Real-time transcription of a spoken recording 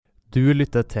Du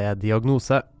lytter til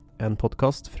Diagnose, en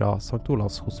podcast fra St.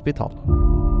 Olavs Hospital.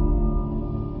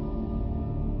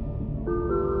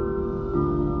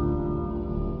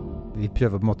 Vi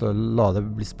prøver på en måte å la det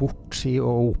bli sport i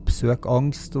å oppsøke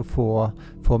angst og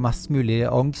få mest mulig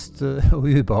angst og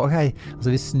ubehag her.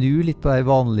 Altså vi snur litt på de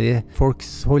vanlige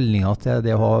folks holdninger til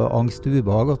det å ha angst og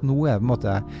ubehag, at nå er det på en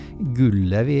måte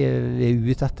gullet vi er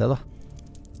ute etter da.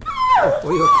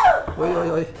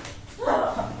 Oi.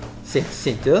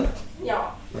 Sint du den? Ja.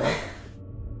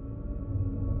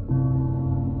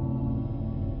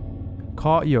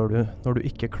 Hva gjør du når du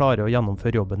ikke klarer å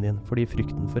gjennomføre jobben din fordi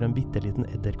frykten for en bitteliten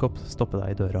edderkopp stopper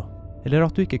deg i døra? Eller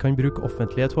at du ikke kan bruke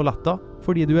offentlige toaletter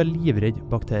fordi du er livredd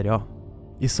bakterier?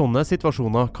 I sånne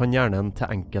situasjoner kan hjernen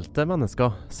til enkelte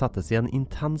mennesker settes i en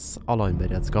intens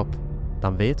alarmberedskap.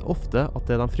 De vet ofte at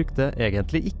det de frykter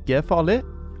egentlig ikke er farlig,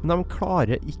 men de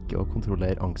klarer ikke å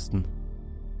kontrollere angsten.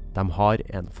 De har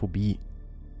en fobi.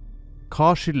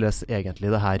 Hva skyldes egentlig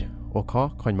det her, og hva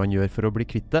kan man gjøre for å bli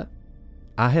kvitt det?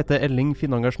 Jeg heter Elling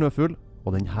Finanger Snøfugl,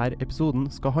 og denne episoden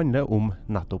skal handle om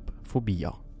nettopp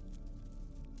fobier.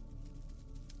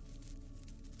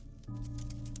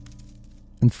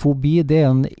 En fobi, det er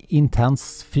en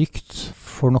intens frykt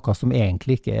for noe som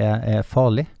egentlig ikke er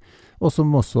farlig, og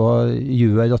som også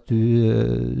gjør at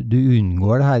du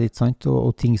unngår det her, ikke sant?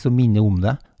 Og ting som minner om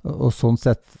det. Og sånn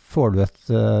sett får du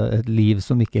et liv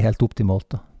som ikke er helt optimalt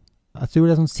da. Jeg tror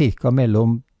det er sånn cirka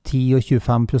mellom 10 og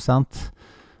 25%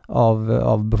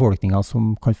 av befolkningen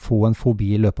som kan få en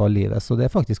fobi i løpet av livet, så det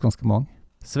er faktisk ganske mange.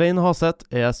 Svein Haseth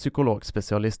er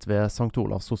psykologspesialist ved St.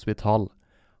 Olavs Hospital.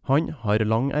 Han har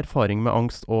lang erfaring med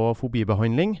angst- og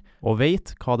fobibehandling, og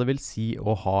vet hva det vil si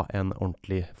å ha en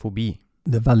ordentlig fobi.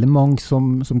 Det er veldig mange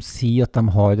som sier at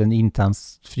de har en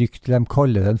intens frykt, de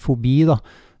kaller det en fobi da,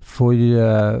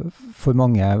 for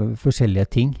mange forskjellige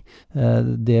ting.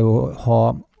 Det å ha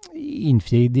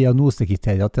innfri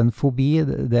diagnosekriterier til en fobi,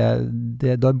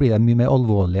 da blir det mye mer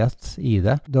alvorlighet i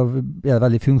det. Da er det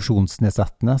veldig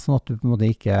funksjonsnedsettende, sånn at du på en måte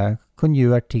ikke kan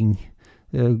gjøre ting,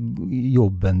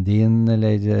 jobben din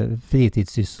eller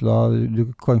fritidssysler. Du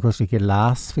kan kanskje ikke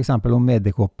lese for eksempel om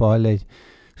edderkopper eller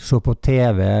se på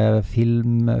TV,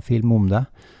 film om det.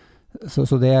 Så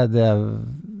det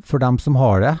for dem som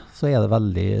har det, så er det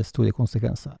veldig store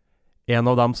konsekvenser. En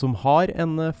av dem som har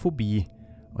en fobi,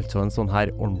 altså en sånn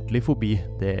her ordentlig fobi,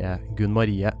 det er Gunn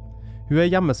Marie. Hun er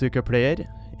hjemmesykepleier,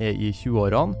 er i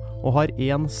 20-årene og har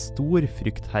en stor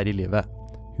frykt her i livet.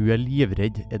 Hun er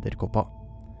livredd edderkopper.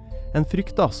 En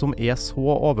frykt da, som er så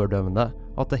overdøvende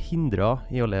at det hindrer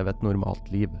i å leve et normalt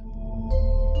liv.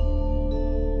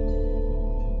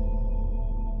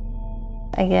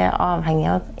 Jeg er avhengig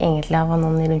egentlig av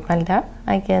noen rundt meg hele tiden.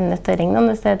 Jeg er nødt til å ringe noen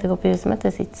hvis det er edderkopp i huset mitt.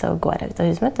 Hvis ikke så går jeg ut av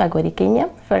huset mitt, og jeg går ikke inn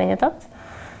igjen før den er tatt.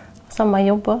 Samme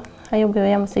jobb også. Jeg jobber jo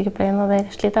hjemme i sykepleien, og der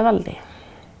sliter jeg veldig.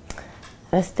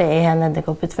 Hvis det er en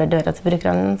edderkopp utenfor døra til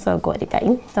brukeren, så går ikke jeg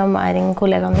inn. Da må jeg ringe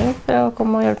kollegaen min for å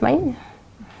komme og hjelpe meg inn.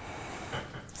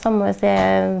 Samme hvis det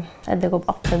er edderkopp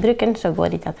attmed brukeren, så går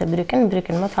ikke jeg til brukeren.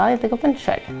 Brukeren må ta edderkoppen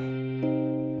selv.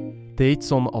 Det er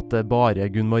ikke sånn at det bare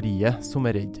er Gunn Marie som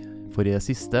er redd. For i det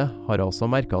siste har jeg også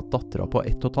merket at datteren på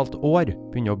 1,5 år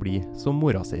begynner å bli som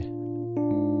mora si.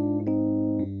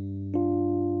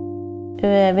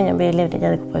 Hun begynner å bli livredd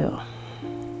edderkopper jo.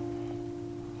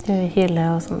 Hun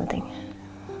hyler og sånne ting.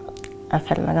 Jeg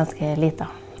føler meg ganske liten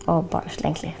og barnslig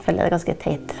egentlig. Jeg føler det ganske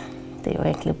teit. Det er jo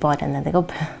egentlig bare en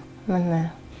edderkopp.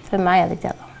 Men for meg er det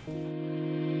ikke det da.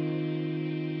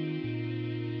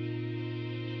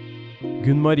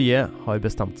 Gunn Marie har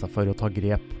bestemt seg for å ta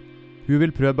grep. Hun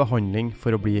vil prøve behandling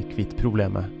for å bli kvitt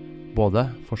problemet, både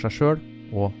for seg selv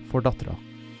og for datteren.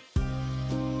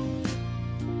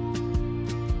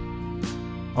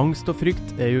 Angst og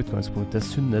frykt er i utgangspunktet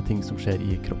sunne ting som skjer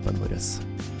i kroppen vår.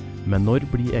 Men når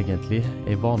blir egentlig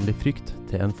en vanlig frykt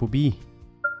til en fobi?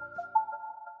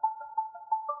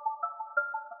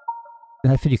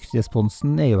 Denne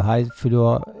fryktresponsen er jo her for å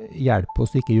hjelpe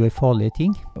oss å ikke gjøre farlige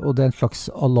ting. Og det er en slags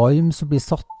alarm som blir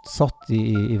satt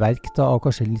i verk da, av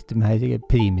kanskje litt mer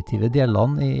primitive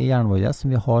delene i hjernen vår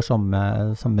som vi har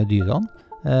sammen med dyrene.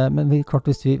 Men klart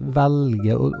hvis vi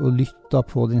velger å lytte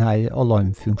på denne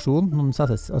alarmfunksjonen,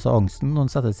 altså angsten, når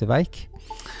den settes i verk,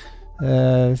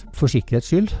 for sikkerhets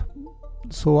skyld,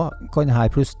 så kan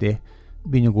dette plutselig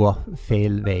begynne å gå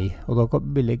feil vei. Og da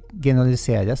vil det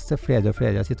generaliseres til flere og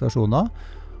flere situasjoner,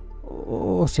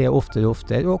 og skje oftere og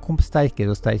oftere, og komme sterkere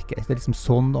og sterkere. Det er liksom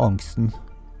sånn angsten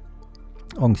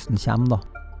kommer da.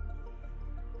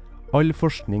 All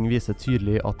forskning viser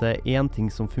tydelig at det er én ting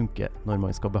som funker når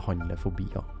man skal behandle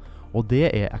fobier, og det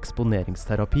er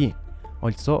eksponeringsterapi,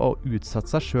 altså å utsette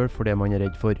seg selv for det man er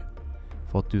redd for.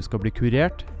 For at du skal bli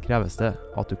kurert, kreves det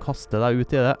at du kaster deg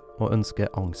ut i det og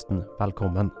ønsker angsten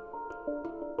velkommen.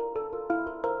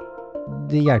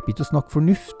 Det hjelper ikke å snakke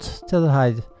fornuft til det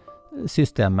her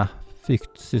systemet,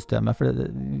 fryktsystemet, for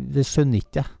det skjønner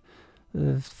ikke jeg.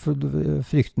 For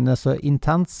frykten er så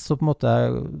intens, så på en måte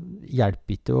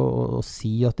hjelper ikke å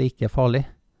si at det ikke er farlig.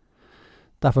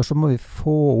 Derfor så må vi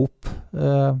få opp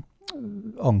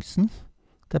angsten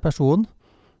til personen,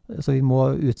 så vi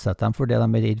må utsette dem for det de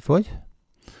er redd for.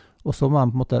 Og så må de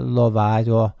på en måte la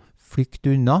være å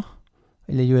flykte unna,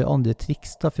 eller gjøre andre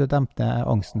triks da, for å dempe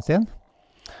angsten sin.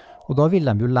 Og da vil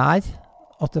de jo lære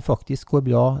at det faktisk går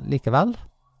bra likevel.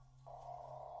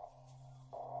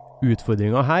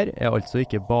 Utfordringen her er altså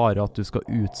ikke bare at du skal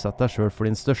utsette deg selv for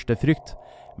din største frykt,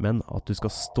 men at du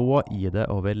skal stå i det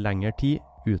over lengre tid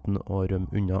uten å rømme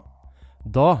unna.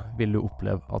 Da vil du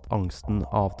oppleve at angsten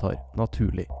avtar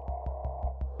naturlig.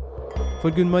 For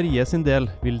Gunn Marie sin del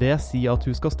vil det si at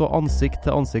hun skal stå ansikt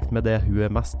til ansikt med det hun er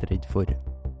mest redd for.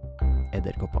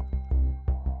 Edderkopper.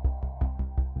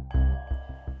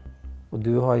 Og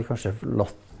du har kanskje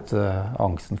latt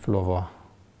angsten få lov å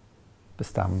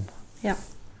bestemme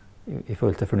i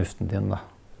forhold til fornuften din, da.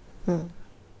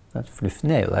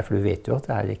 Fornuften er jo der, for du vet jo at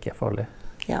det her ikke er farlig.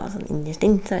 Ja, sånn innerst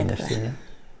inn, så vet jeg det.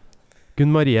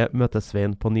 Gunn Marie møter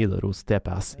Svein på Nidaros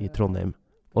DPS i Trondheim,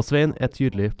 og Svein er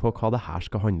tydelig på hva det her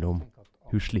skal handle om.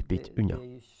 Hun slipper ikke unna.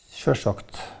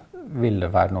 Selvsagt vil det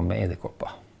være noe med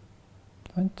edderkopper.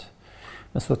 Men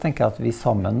så tenker jeg at vi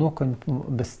sammen nå kan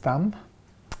bestemme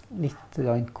litt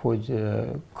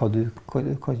hva du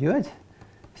gjør.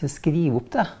 Hvis jeg skriver opp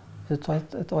det, så tar jeg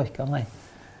et ark av meg.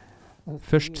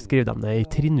 Først skriver de ned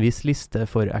en trinnvis liste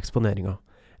for eksponeringen.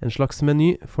 En slags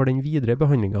meny for den videre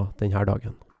behandlingen denne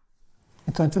dagen.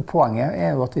 Poenget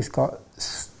er jo at vi skal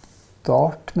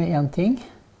starte med en ting,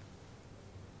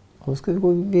 og så skal vi gå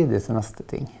videre til neste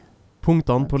ting.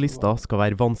 Punktene på lista skal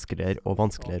være vanskeligere og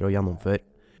vanskeligere å gjennomføre.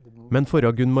 Men for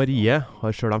Gunn Marie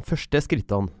har selv de første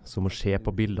skrittene, som å se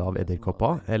på bilder av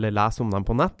edderkopper eller lese om dem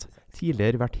på nett,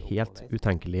 tidligere vært helt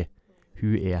utenkelig.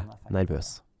 Hun er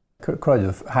nervøs. Klarer du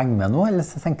å henge med nå, eller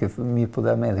tenker du mye på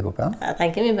det med edderkoppen? Jeg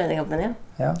tenker mye på edderkoppen, ja.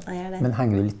 Jeg gjør det. Men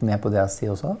henger du litt med på det jeg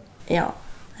sier også? Ja,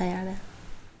 jeg gjør det.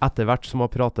 Etter hvert som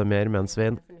å prate mer med en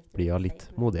Svein, blir hun litt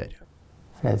modigere.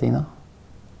 Flere ting da?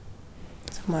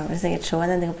 Så må jeg vel sikkert se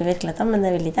en edderkopp i virkeligheten, men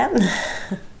det vil ikke jeg.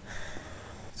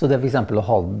 Så det er for eksempel å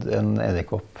ha en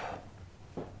edderkopp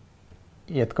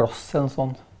i et glass eller noe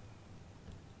sånt?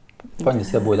 På andre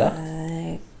siden av bordet?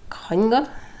 Kan gå,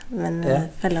 men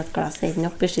jeg føler at glasset er ikke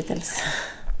nok beskyttelse.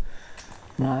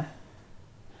 Nei.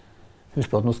 Husk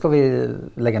på at nå skal vi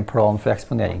legge en plan for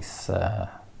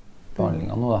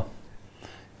eksponeringsbehandlingen nå da.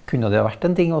 Kunne det vært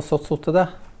en ting å satse til det?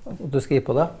 At du skriver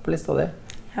på det på lista di?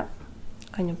 Ja,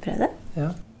 kan jo prøve det. Ja,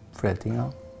 flere ting da.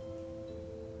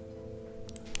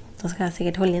 Da skal jeg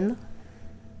sikkert holde inn da.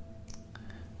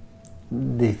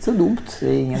 Det er ikke så dumt, det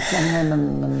er ingenting, men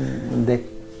det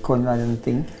kan være en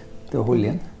ting til å holde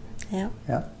inn. Ja.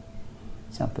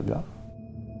 Kjempebra.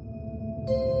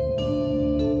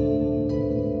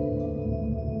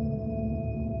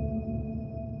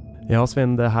 Ja,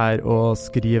 Svein, det her å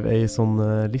skrive en sånn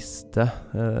liste,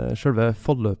 selve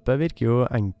forløpet virker jo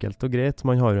enkelt og greit.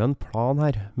 Man har jo en plan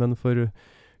her, men for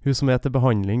hun som er til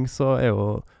behandling, så er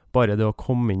jo bare det å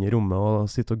komme inn i rommet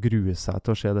og sitte og grue seg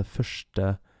til å se det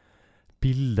første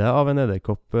bildet av en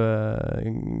edderkopp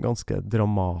ganske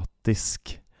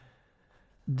dramatisk.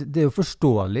 Det er jo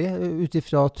forståelig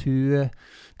utifra at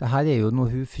det her er jo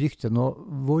noe hun frykter noe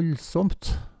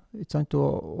voldsomt, ikke sant?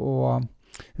 Og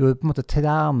hun har på en måte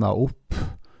trenet opp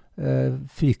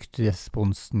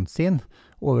fryktresponsen sin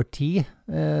over tid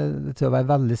til å være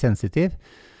veldig sensitiv.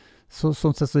 Sånn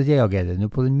sett så reagerer hun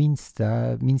jo på den minste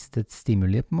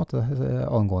stimuli på en måte,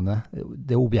 angående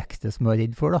det objektet som hun er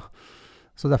redd for. Da.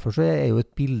 Så derfor så er jo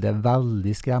et bilde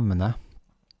veldig skremmende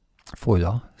for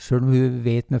henne. Selv om hun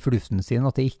vet med fornuften sin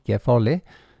at det ikke er farlig.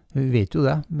 Hun vet jo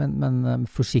det, men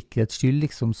for sikkerhets skyld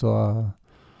liksom så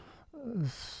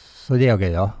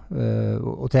reagerer hun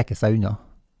og trekker seg unna.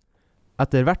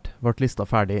 Etter hvert ble lista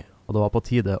ferdig, og det var på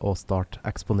tide å starte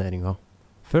eksponeringen.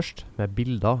 Først med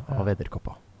bilder av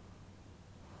edderkopper.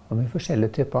 Og mye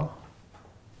forskjellige typer.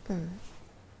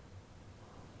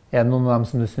 Er det noen av dem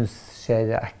som du synes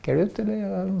ser ekkel ut, eller er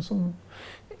det noen som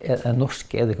er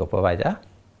norske edderkopper verre?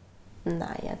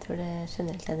 Nei, jeg tror det er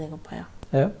generelt edderkopper, ja.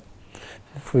 Ja.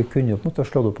 For vi kunne jo på en måte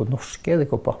slå opp på norske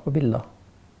edderkopper på bilder.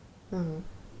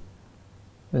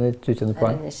 Men det tror ikke noe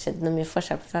poeng. Det har skjedd noe mye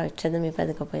forskjell, for jeg har ikke skjedd mye på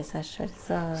edderkopper i seg selv.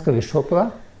 Så... Skal vi se på det?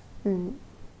 Men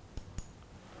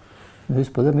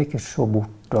husk på det, må ikke se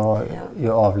bort og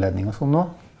gjøre avledning og sånn nå.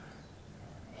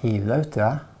 Hiv deg ut i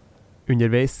det.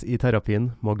 Underveis i terapien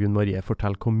må Gunn Marie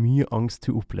fortelle hvor mye angst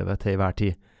hun opplever til hver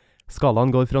tid.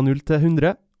 Skalaen går fra 0 til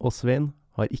 100, og Svein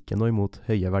har ikke noe imot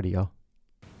høye verdier.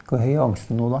 Hvor høy er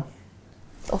angsten nå da?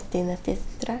 80-90,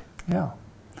 tror jeg. Ja,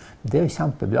 det er jo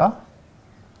kjempebra.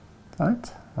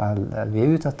 Sant? Vi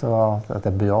er ute etter at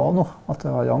det er bra nå, at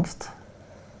det har angst.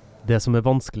 Det som er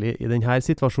vanskelig i denne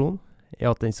situasjonen,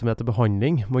 er at den som er til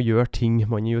behandling må gjøre ting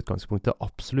man i utgangspunktet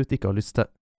absolutt ikke har lyst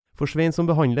til. For Svein som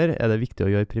behandler er det viktig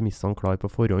å gjøre premissene klar på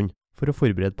forhånd, for å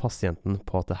forberede pasienten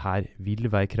på at det her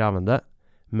vil være krevende,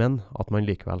 men at man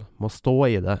likevel må stå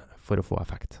i det for å få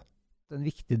effekt. En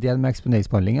viktig del med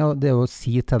eksponeringsbehandling det er å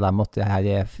si til dem at det her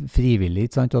er frivillig,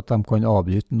 sant? At de kan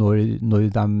avbryte når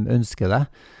de ønsker det,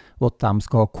 og at de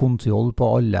skal ha kontroll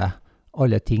på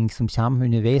alle ting som kommer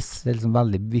underveis. Det er liksom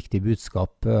veldig viktig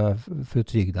budskap for å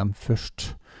trygge dem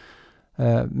først.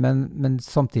 Men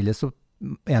samtidig så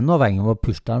er en avhengig av å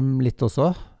pushe dem litt også.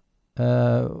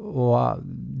 Og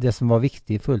det som var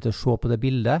viktig i forhold til å se på det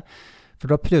bildet, for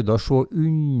da prøvde jeg å se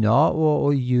unna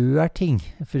og gjøre ting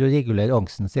for å regulere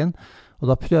angsten sin. Og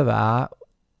da prøver jeg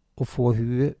å få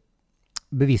hun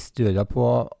bevisstgjøre på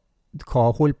hva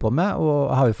hun holder på med. Og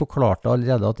jeg har jo forklart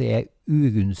allerede at det er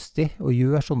ugunstig å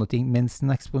gjøre sånne ting mens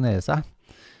den eksponerer seg.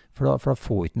 For da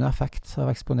får ikke noe effekt av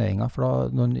eksponeringen. For da,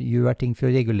 når den gjør ting for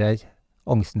å regulere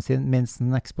angsten sin mens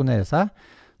den eksponerer seg,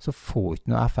 så får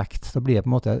ikke noe effekt. Da blir det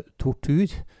på en måte tortur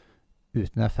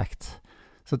uten effekt.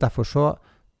 Så derfor så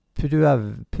prøver jeg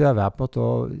på en måte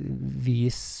å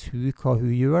vise hun hva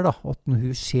hun gjør da. At når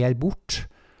hun ser bort,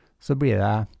 så blir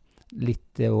det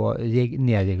litt å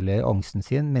nedregulere angsten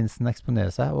sin mens den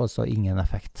eksponerer seg, og altså ingen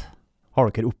effekt. Har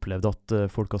dere opplevd at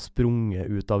folk har sprunget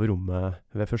ut av rommet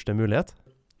ved første mulighet?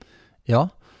 Ja,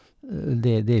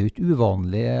 det er jo ikke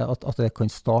uvanlig at det kan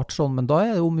starte sånn, men da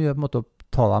er det jo mye på en måte å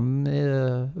ta dem,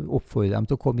 oppfordre dem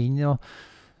til å komme inn og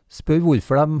spørre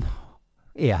hvorfor de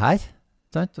er her.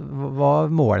 Sant? Hva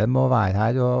målet med å være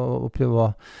her, og prøve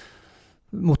å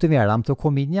motivere dem til å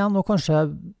komme inn igjen, og kanskje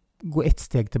gå ett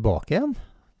steg tilbake igjen.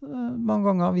 Mange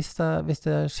ganger, hvis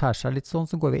det skjærer seg litt sånn,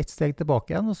 så går vi ett steg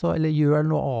tilbake igjen, eller gjør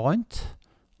noe annet,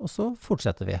 og så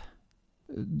fortsetter vi.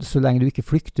 Så lenge du ikke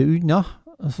flykter unna,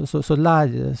 så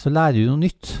lærer du noe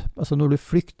nytt. Altså når du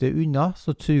flykter unna,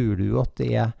 så tror du at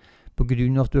det er på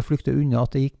grunn av at du flykter unna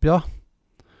at det gikk bra.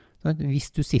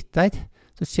 Hvis du sitter der,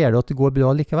 så ser du at det går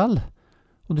bra likevel.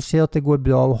 Og du ser at det går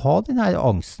bra å ha denne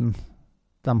angsten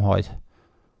de har.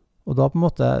 Og da på en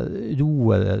måte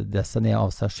roer det seg ned av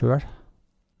seg selv.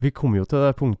 Vi kom jo til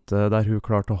det punktet der hun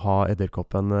klarte å ha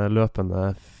edderkoppen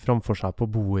løpende framfor seg på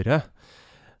bordet.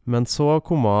 Men så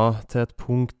kom hun til et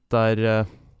punkt der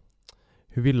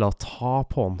hun ville ta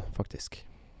på den, faktisk.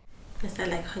 Hvis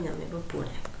jeg legger hånda mi på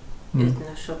bordet, uten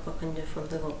å se på, kan du få den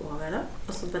til å gå over da?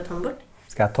 Og så bare ta den bort?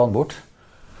 Skal jeg ta den bort?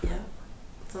 Ja.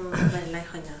 Sånn, bare legg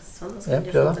hånda sånn, og så kan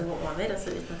du få den til å gå over, altså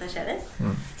uten at jeg ser det.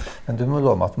 Men du må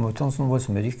love meg at du må ikke ha sånn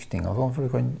voldsomme rykning og sånn, for du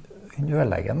kan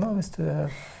ødelegge den da, hvis du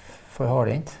får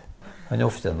hardhent. Han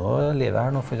ofte noe livet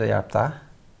her nå for å hjelpe deg.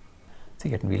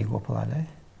 Sikkert den vil gå på deg, eller?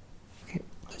 Ok,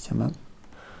 da kommer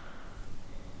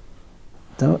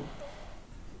den.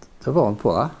 Da var han på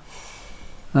deg.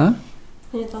 Hæ?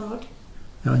 Kan du ta den bort?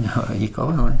 Ja, han gikk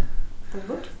av, han. Ta den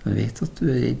bort? Han vet at du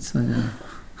er redd, så han...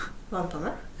 Var han på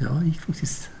meg? Ja, han gikk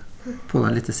faktisk på deg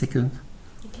et lite sekund.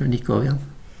 Før han gikk av igjen.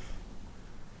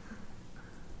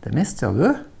 Det mestret du.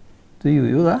 Du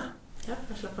gjorde jo det. Ja,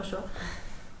 jeg slapp å se.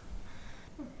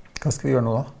 Hva skal vi gjøre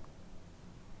nå da?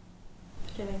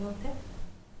 Prøv en gang til.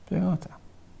 Prøv en gang til.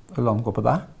 Og la den gå på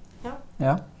deg? Ja.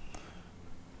 Ja.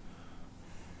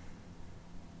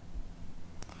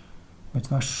 Du må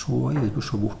ikke være så ivrig på å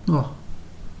se bort nå.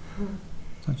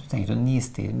 Sånn at du trenger ikke å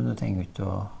nistirre, men du trenger ikke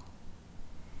å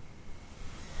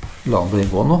la den bare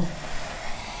gå nå.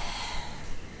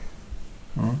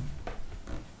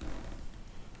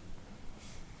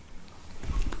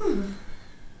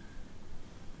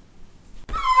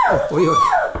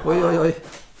 Oi.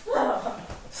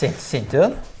 Sint du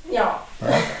den? Ja.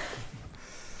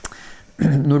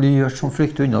 Når du gjør sånn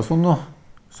flykter unna sånn nå,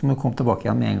 så må du komme tilbake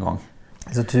igjen med en gang.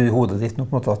 Så tror hodet ditt nå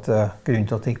på en måte at grunnen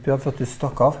til at det gikk bra, for at du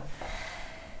stakk av.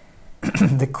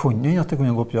 Det kunne jo at det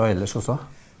kunne gå bra ellers også.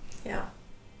 Ja.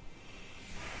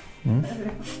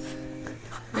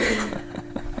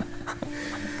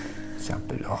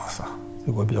 Kjempebra, altså.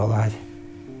 Det går bra det her.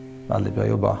 Veldig bra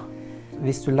jobba.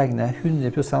 Hvis du legger ned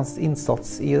 100%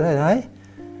 innsats i det her,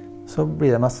 så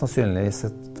blir det mest sannsynligvis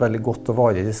et veldig godt og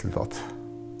varig resultat.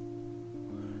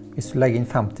 Hvis du legger inn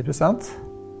 50%,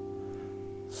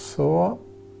 så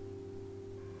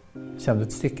kommer du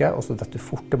et stykke, og så detter du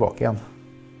fort tilbake igjen.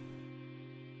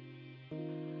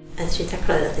 Jeg tror ikke jeg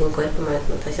klarer at den går på meg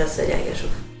uten at jeg ikke reagerer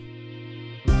sånn.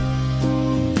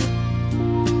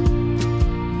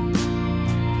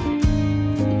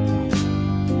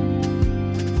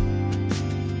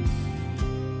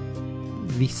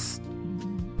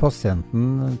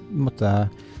 pasienten måtte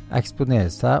eksponere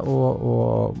seg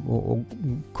og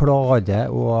klare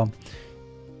å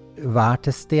være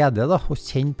til stede da, og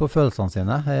kjenne på følelsene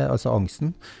sine, altså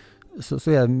angsten, så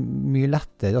er det mye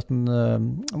lettere at den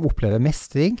opplever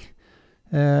mestring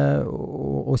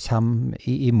og kommer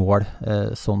i mål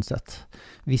sånn sett.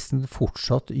 Hvis den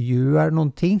fortsatt gjør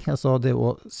noen ting, altså det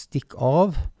å stikke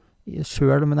av,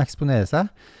 selv om den eksponerer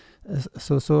seg,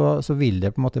 så vil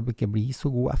det på en måte ikke bli så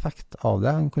god effekt av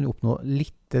det. Den kan oppnå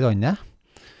litt rann,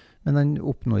 men den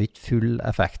oppnår ikke full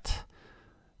effekt.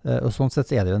 Og sånn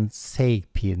sett er det jo en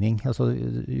seigpining. Altså,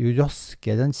 jo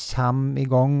raskere den kommer i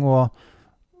gang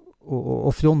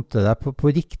og fronter det på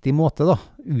riktig måte, da,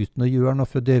 uten å gjøre noe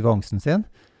for å døyve angsten sin,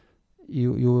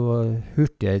 jo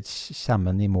hurtigere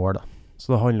kommer den i mål, da.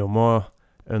 Så det handler om å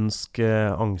ønske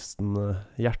angsten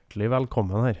hjertelig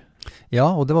velkommen her. Ja,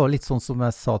 og det var litt sånn som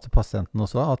jeg sa til pasienten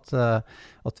også,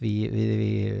 at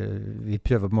vi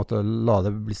prøver på en måte å la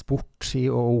det bli sport i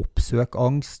å oppsøke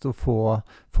angst og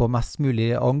få mest mulig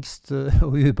angst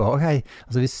og ubehag her.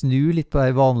 Altså vi snur litt på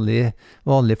de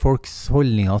vanlige folks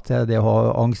holdninger til det å ha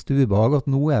angst og ubehag,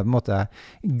 at nå er på en måte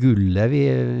gullet vi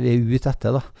er ute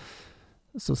etter da.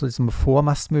 Så liksom å få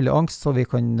mest mulig angst, så vi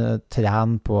kan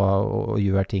trene på å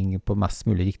gjøre ting på mest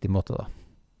mulig riktig måte da.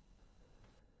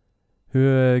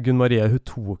 Gunn Marie, hun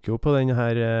tok jo på denne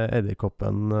her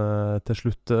edderkoppen til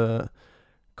slutt.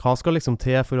 Hva skal liksom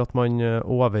til for at man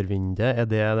overvinner det?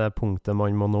 Er det punktet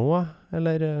man må nå,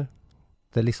 eller?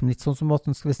 Det er liksom litt sånn som at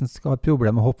hvis man skal ha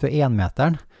problem med å hoppe fra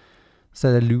 1-meteren, så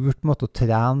er det lurt måte å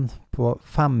trene på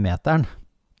 5-meteren.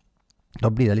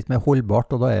 Da blir det litt mer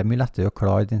holdbart, og da er det mye lettere å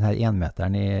klare denne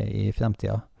 1-meteren i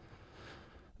fremtiden.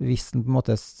 Hvis man på en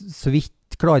måte så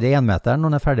vidt klarer 1-meteren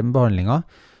når man er ferdig med behandlingen,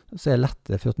 så er det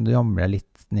lettere for at den ramler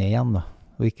litt ned igjen da,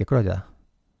 og ikke klarer det.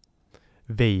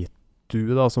 Vet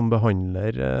du da som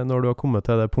behandler, når du har kommet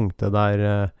til det punktet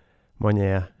der man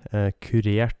er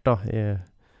kurert da, i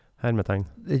hermetegn?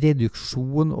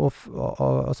 Reduksjon og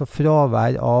altså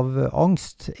fravær av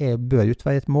angst bør jo ikke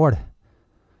være et mål.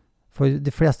 For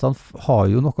de fleste har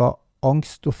jo noe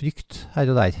angst og frykt her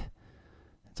og der.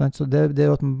 Så det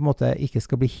er at man på en måte ikke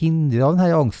skal bli hindret av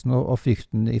denne angsten og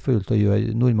frykten i forhold til å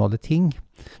gjøre normale ting.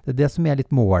 Det er det som er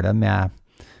litt målet med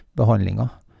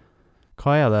behandlingen.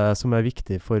 Hva er det som er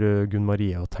viktig for Gunn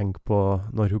Marie å tenke på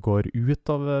når hun går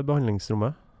ut av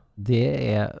behandlingsrommet? Det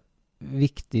er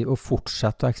viktig å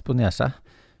fortsette å eksponere seg.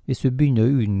 Hvis du begynner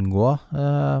å unngå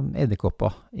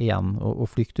edderkopper igjen og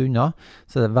flykte unna,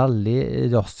 så er det veldig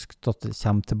raskt at det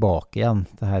kommer tilbake igjen,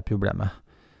 det her problemet.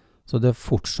 Så det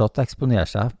fortsatt eksponerer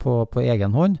seg på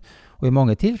egen hånd, og i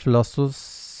mange tilfeller så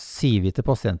sier vi til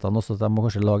pasientene også at de må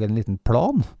kanskje lage en liten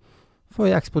plan for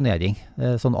eksponering,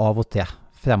 sånn av og til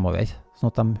fremover,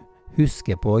 sånn at de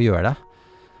husker på å gjøre det.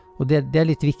 Og det er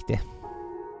litt viktig.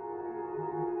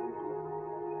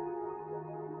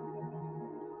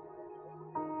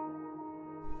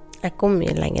 Jeg kom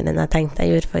mye lenger enn jeg tenkte.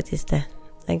 Jeg gjorde faktisk det.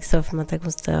 Jeg så for meg at jeg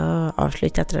kom til å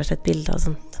avslutte etter å ha sett bilder og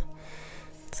sånt.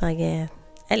 Så jeg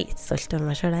er litt stolt over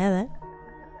meg selv, jeg er det.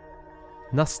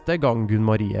 Neste gang Gunn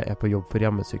Marie er på jobb for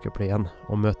hjemmesykepleien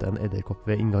og møter en edderkopp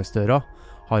ved inngangsdøra,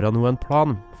 har hun nå en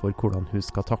plan for hvordan hun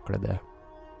skal takle det.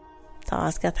 Da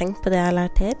skal jeg tenke på det jeg har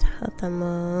lært her, at jeg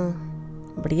må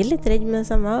bli litt redd med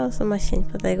det samme, og så må jeg kjenne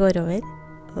på at det går over,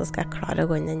 og så skal jeg klare å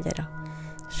gå inn den døra.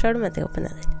 Selv om edderkoppen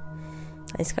er der.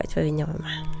 Den skal ikke få vinne over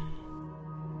meg.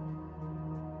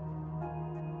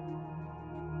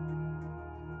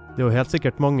 Det er jo helt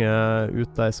sikkert mange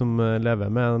ut der som lever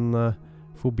med en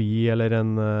fobi eller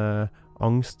en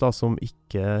angst da, som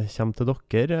ikke kommer til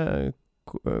dere.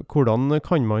 Hvordan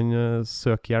kan man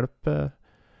søke hjelp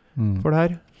for det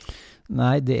her?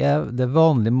 Nei, det er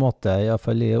vanlig måte, i hvert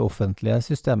fall i det offentlige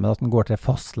systemet, at man går til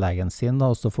fastlegen sin da,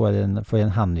 og så får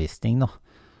en henvisning da.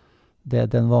 Det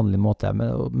er en vanlig måte,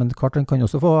 men klart man kan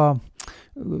også få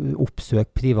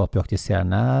oppsøke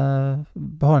privatpraktiserende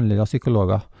behandlere,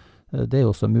 psykologer. Det er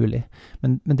jo også mulig.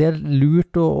 Men det er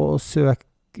lurt å søke,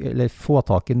 eller få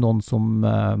tak i noen som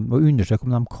må undersøke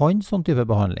om de kan sånn type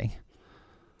behandling.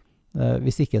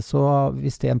 Hvis det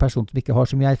er en person som ikke har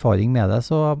så mye erfaring med det,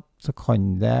 så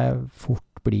kan det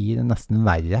fort bli nesten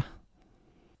verre.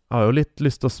 Jeg har jo litt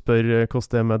lyst til å spørre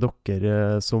hvordan det er med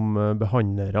dere som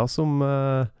behandlere, som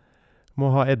må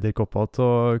ha edderkopper til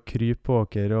å krype på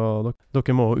dere, og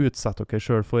dere må utsette dere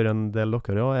selv for en del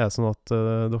dere, og er det sånn at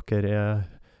dere er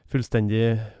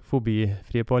fullstendig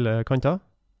fobifri på alle kanter?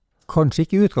 Kanskje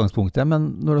ikke i utgangspunktet,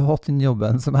 men når du har hatt den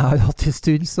jobben som jeg har hatt i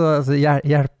stund, så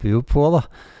hjelper jo på da.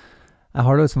 Jeg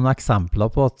har liksom noen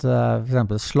eksempler på at for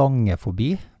eksempel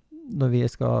slangefobi, når vi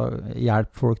skal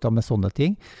hjelpe folk da med sånne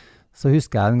ting, Så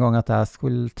husker jeg en gang at jeg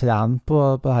skulle trene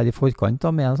på det her i forkant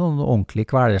da, med en sånn ordentlig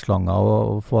kvelerslanger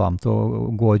og få dem til å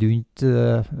gå rundt,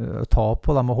 ta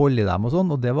på dem og holde i dem og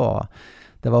sånn, og det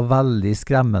var veldig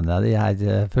skremmende de her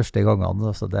første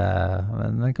gangene. Så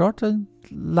men klart,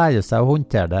 lære seg å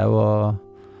håndtere det. Og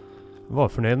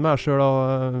Var fornøyd med deg selv da?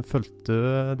 Følte du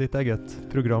ditt eget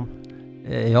program?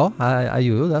 ja, jeg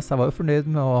gjorde jo det, så jeg var jo fornøyd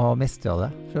med å ha mestret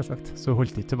det, selvsagt. Så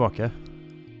holdt ikke tilbake?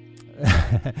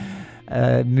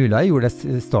 Mulig jeg gjorde det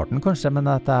i starten kanskje, men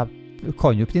at jeg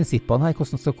kan jo prinsippene her,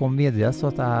 hvordan det skal komme videre, så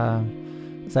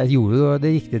jeg gjorde jo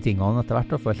de riktige tingene etter hvert i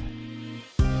hvert fall.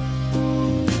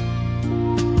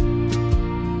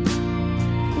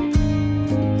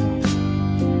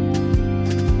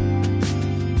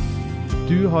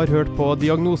 Du har hørt på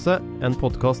Diagnose, en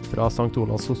podcast fra St.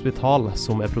 Olavs Hospital,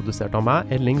 som produsert av meg,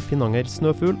 Elling Finanger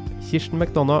Snøfugl, Kirsten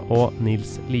McDonough og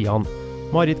Nils Lian.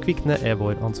 Marit Kvikne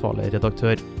vår ansvarlige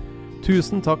redaktør.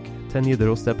 Tusen takk til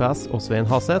Nidaros DPS og Svein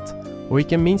Haseth, og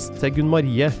ikke minst til Gunn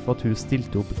Marie for at hun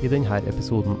stilte opp i denne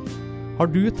episoden. Har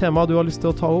du tema du har lyst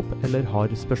til å ta opp, eller har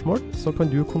spørsmål, så kan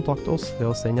du kontakte oss ved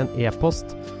å sende en e-post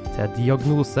til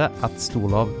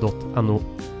diagnose@stolav.no.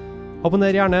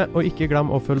 Abonner gjerne, og ikke glem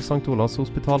å følge St. Olavs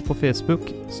Hospital på Facebook,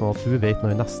 sånn at du vet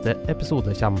når neste episode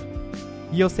kommer.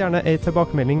 Gi oss gjerne en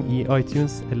tilbakemelding i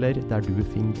iTunes, eller der du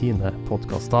finner dine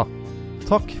podcaster.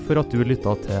 Takk for at du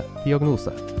lyttet til Diagnose.